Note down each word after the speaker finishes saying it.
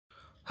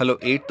Hello,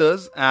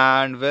 eighthers,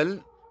 and well,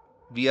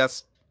 we are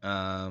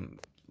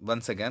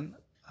once again.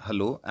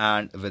 Hello,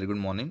 and a very good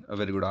morning, a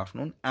very good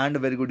afternoon, and a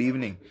very good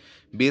evening,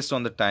 based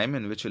on the time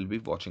in which you'll be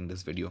watching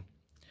this video.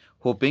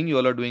 Hoping you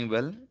all are doing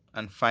well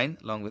and fine,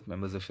 along with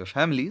members of your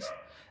families,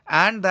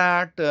 and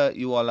that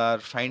you all are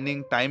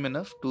finding time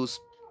enough to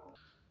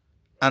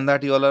and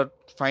that you all are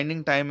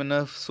finding time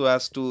enough so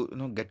as to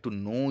get to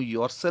know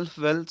yourself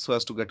well, so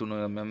as to get to know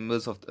your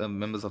members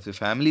of your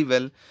family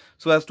well,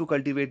 so as to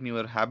cultivate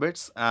newer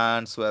habits,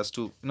 and so as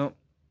to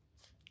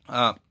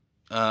uh,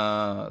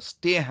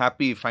 stay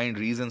happy, find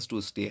reasons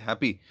to stay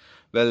happy.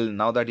 Well,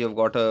 now that you've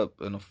got a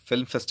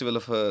film festival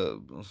of a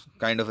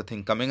kind of a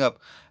thing coming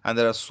up, and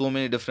there are so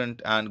many different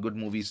and good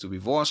movies to be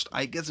watched,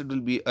 I guess it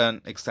will be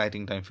an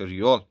exciting time for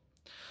you all.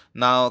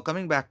 Now,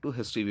 coming back to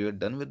history, we were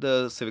done with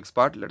the civics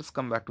part. Let us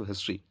come back to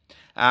history.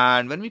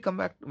 And when we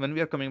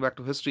are coming back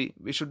to history,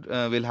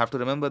 we'll have to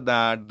remember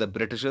that the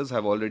Britishers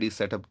have already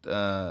set up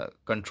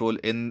control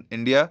in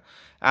India,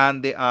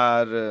 and they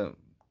are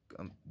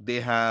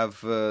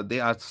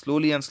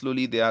slowly and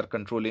slowly they are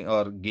controlling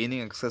or gaining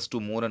access to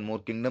more and more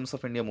kingdoms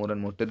of India, more and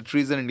more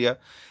territories in India,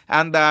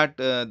 and that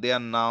they are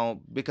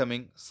now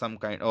becoming some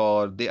kind,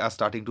 or they are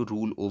starting to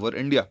rule over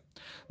India.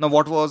 Now,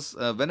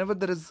 whenever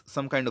there is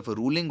some kind of a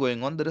ruling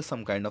going on, there is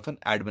some kind of an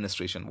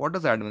administration. What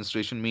does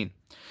administration mean?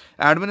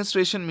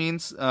 Administration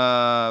means,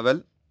 uh,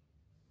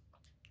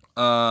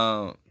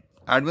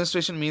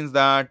 administration means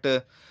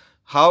that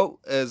how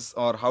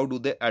do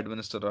they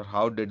administer, or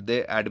how did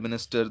they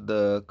administer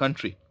the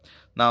country?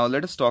 Now,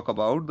 let us talk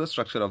about the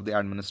structure of the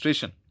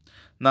administration.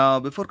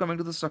 Now, before coming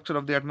to the structure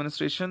of the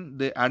administration,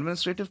 the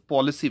administrative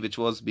policy which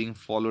was being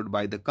followed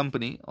by the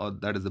company, or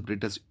that is the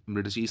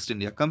British East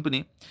India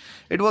Company,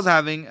 it was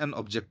having an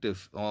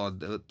objective, or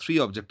the three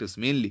objectives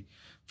mainly.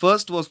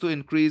 First was to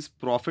increase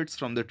profits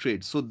from the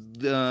trade. So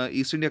the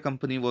East India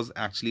Company was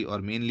actually, or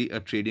mainly, a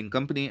trading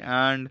company,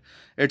 and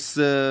its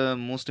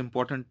most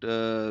important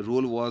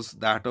role was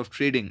that of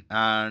trading.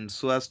 And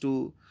so as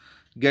to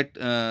get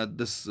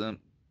this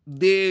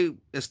they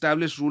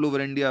established rule over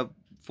India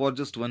for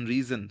just one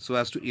reason, so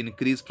as to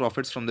increase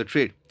profits from the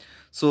trade.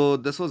 So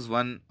this was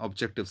one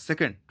objective.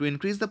 Second, to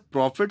increase the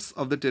profits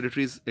of the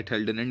territories it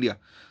held in India,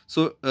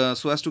 so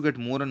as to get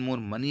more and more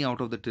money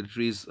out of the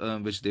territories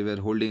which they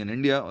were holding in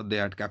India, or they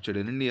had captured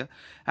in India,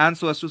 and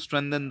so as to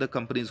strengthen the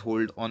company's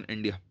hold on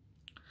India.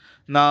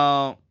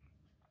 Now,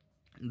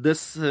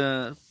 this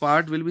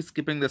part will be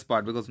skipping this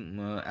part because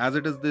as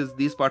it is,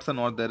 these parts are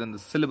not there in the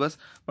syllabus.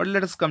 But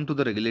let us come to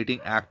the Regulating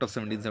Act of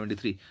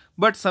 1773.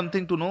 But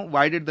something to know,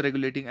 why did the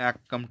Regulating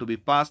Act come to be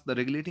passed? The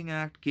Regulating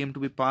Act came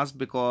to be passed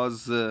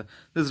because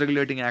this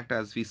Regulating Act,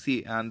 as we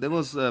see, and there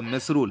was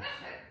misrule.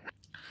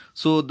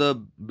 So the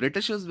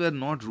Britishers were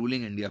not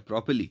ruling India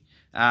properly,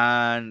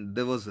 and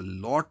there was a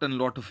lot and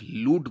lot of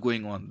loot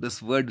going on. This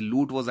word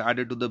loot was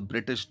added to the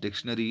British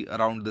dictionary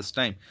around this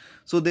time.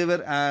 So they were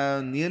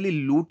nearly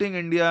looting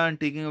India and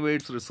taking away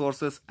its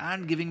resources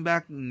and giving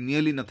back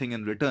nearly nothing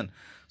in return,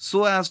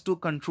 so as to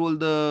control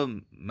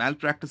the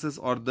malpractices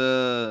or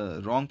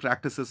the wrong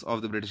practices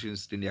of the British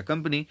East India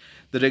Company.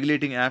 The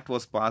Regulating Act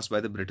was passed by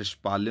the British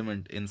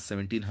Parliament in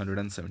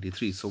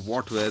 1773. So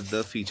what were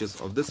the features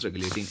of this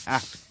Regulating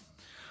Act?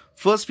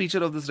 First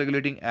feature of this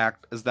Regulating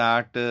Act is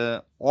that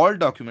all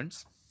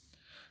documents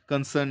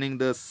concerning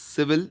the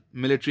civil,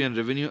 military, and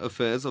revenue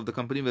affairs of the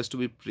company was to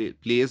be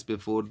placed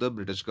before the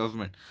British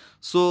government.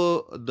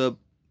 So the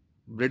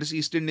British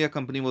East India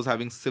Company was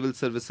having civil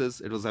services,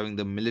 it was having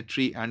the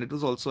military, and it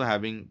was also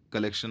having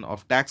collection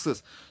of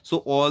taxes. So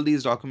all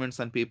these documents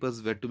and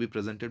papers were to be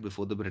presented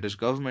before the British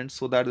government,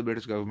 so that the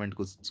British government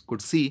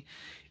could see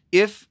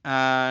if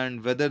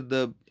and whether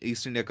the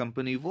East India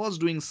Company was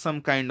doing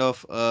some kind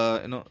of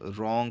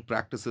wrong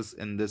practices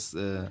in these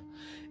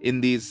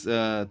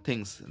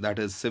things, that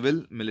is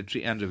civil,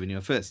 military, and revenue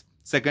affairs.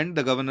 Second,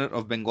 the governor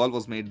of Bengal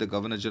was made the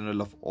governor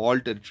general of all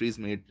territories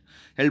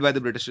held by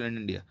the British in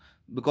India,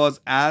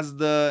 because as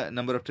the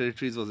number of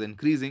territories was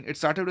increasing, it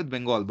started with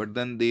Bengal, but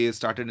then they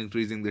started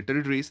increasing the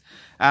territories,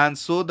 and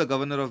so the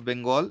governor of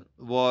Bengal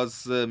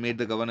was made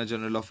the governor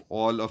general of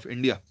all of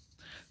India.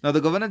 Now,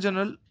 the Governor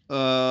General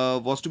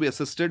was to be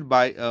assisted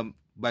by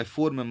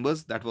four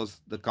members. That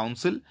was the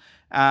council,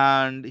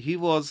 and he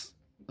would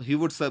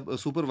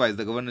supervise.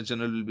 The Governor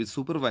General would be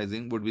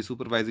supervising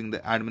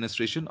the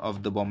administration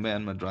of the Bombay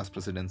and Madras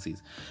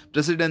presidencies.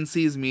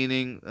 Presidencies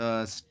meaning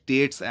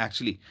states,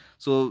 actually.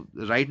 So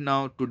right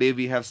now, today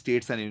we have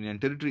states and union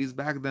territories.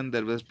 Back then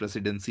there was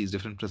presidencies,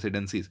 different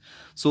presidencies.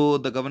 So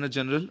the Governor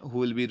General, who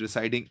will be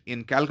residing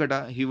in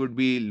Calcutta, he would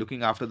be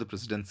looking after the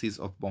presidencies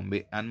of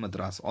Bombay and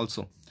Madras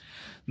also.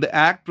 The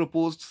act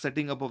proposed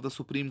setting up of the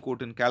Supreme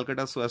Court in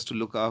Calcutta so as to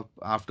look up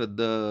after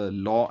the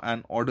law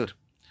and order.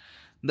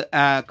 The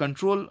to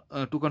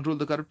control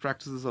the corrupt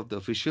practices of the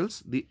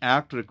officials, the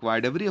act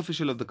required every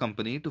official of the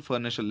company to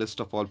furnish a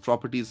list of all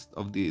properties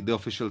of the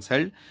officials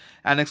held,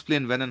 and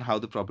explain when and how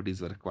the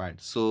properties were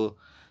acquired. So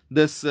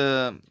This,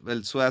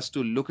 well, so as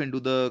to look into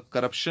the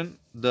corruption,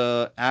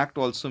 the act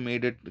also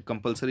made it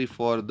compulsory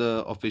for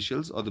the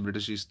officials or the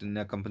British East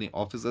India Company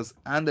officers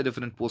and the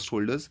different post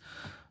holders.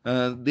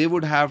 They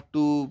would have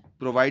to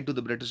provide to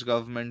the British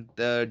government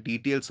the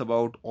details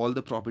about all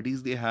the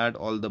properties they had,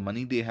 all the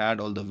money they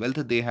had, all the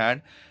wealth they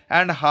had,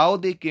 and how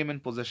they came in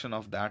possession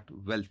of that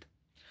wealth.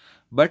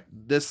 But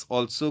this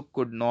also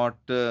could not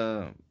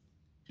prevent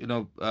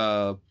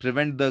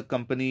the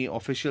company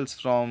officials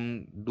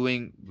from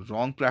doing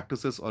wrong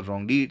practices or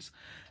wrong deeds,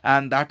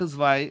 and that is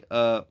why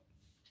a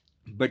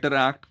better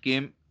act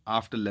came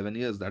after 11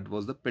 years. That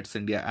was the Pitt's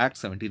India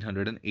Act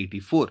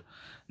 1784.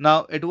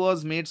 Now it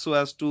was made so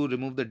as to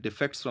remove the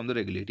defects from the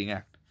regulating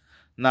act.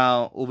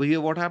 Now, over here,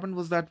 what happened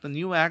was that the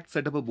new act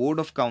set up a board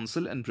of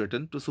council in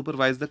Britain to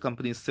supervise the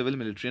company's civil,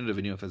 military, and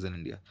revenue affairs in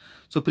India.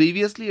 So,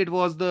 previously, it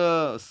was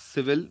the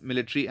civil,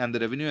 military, and the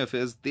revenue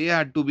affairs. They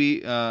had to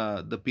be,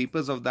 the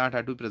papers of that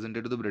had to be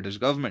presented to the British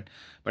government.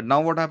 But now,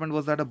 what happened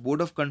was that a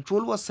board of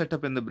control was set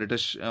up in the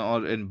British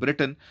or in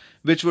Britain,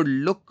 which would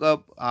look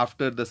up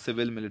after the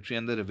civil, military,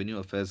 and the revenue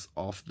affairs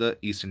of the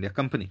East India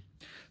Company.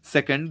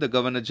 Second, the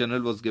Governor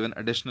General was given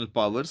additional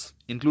powers,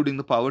 including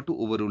the power to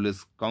overrule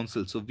his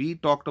council. So we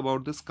talked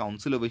about this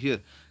council over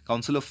here,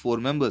 council of 4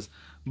 members.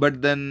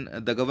 But then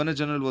the Governor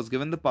General was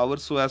given the power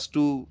so as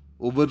to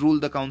overrule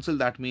the council.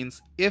 That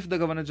means if the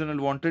Governor General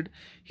wanted,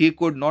 he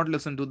could not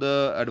listen to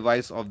the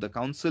advice of the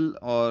council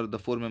or the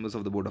 4 members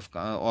of the board of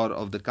or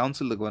of the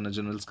council, the Governor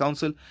General's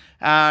council,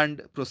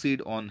 and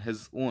proceed on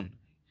his own.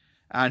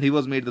 And he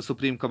was made the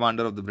supreme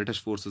commander of the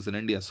British forces in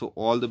India. So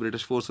all the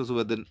British forces who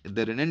were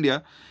there in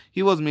India,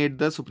 he was made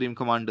the supreme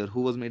commander. Who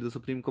was made the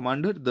supreme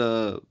commander?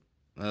 The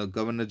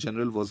Governor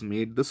General was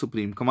made the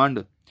supreme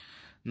commander.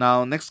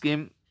 Now next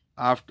came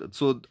after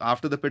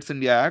the Pitt's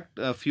India Act,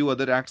 a few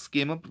other acts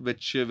came up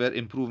which were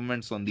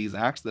improvements on these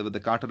acts. There were the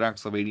Carter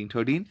Acts of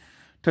 1813,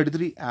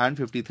 33 and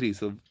 53.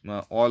 So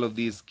all of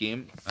these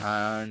came,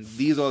 and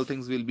these all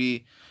things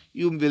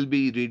you will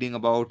be reading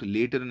about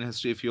later in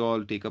history if you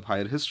all take up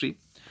higher history.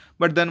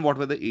 But then what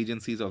were the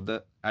agencies of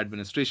the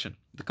administration?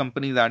 The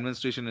company's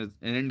administration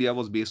in India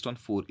was based on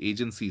 4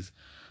 agencies.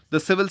 The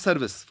civil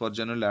service for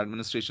general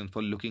administration,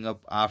 for looking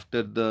up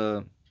after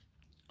the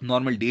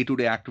normal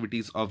day-to-day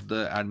activities of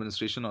the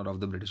administration or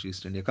of the British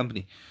East India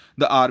Company.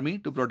 The army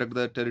to protect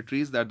the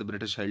territories that the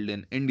British held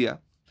in India.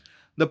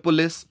 The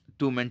police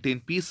to maintain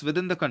peace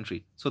within the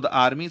country. So the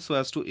army so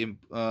as to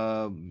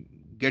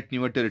get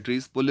newer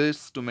territories,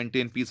 police to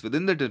maintain peace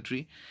within the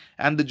territory,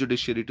 and the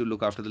judiciary to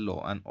look after the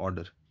law and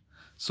order.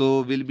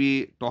 So we'll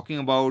be talking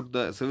about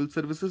the civil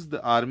services,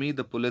 the army,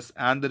 the police,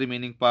 and the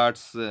remaining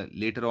parts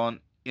later on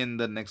in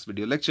the next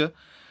video lecture.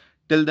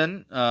 Till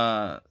then,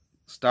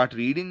 start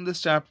reading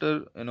this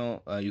chapter.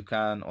 You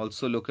can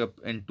also look up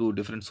into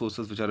different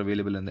sources which are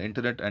available in the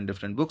internet and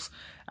different books.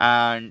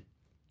 And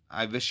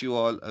I wish you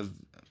all,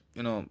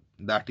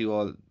 that you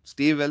all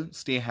stay well,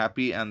 stay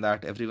happy, and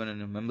that everyone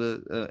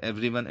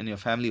in your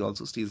family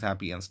also stays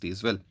happy and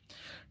stays well.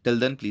 Till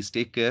then, please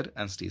take care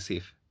and stay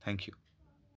safe. Thank you.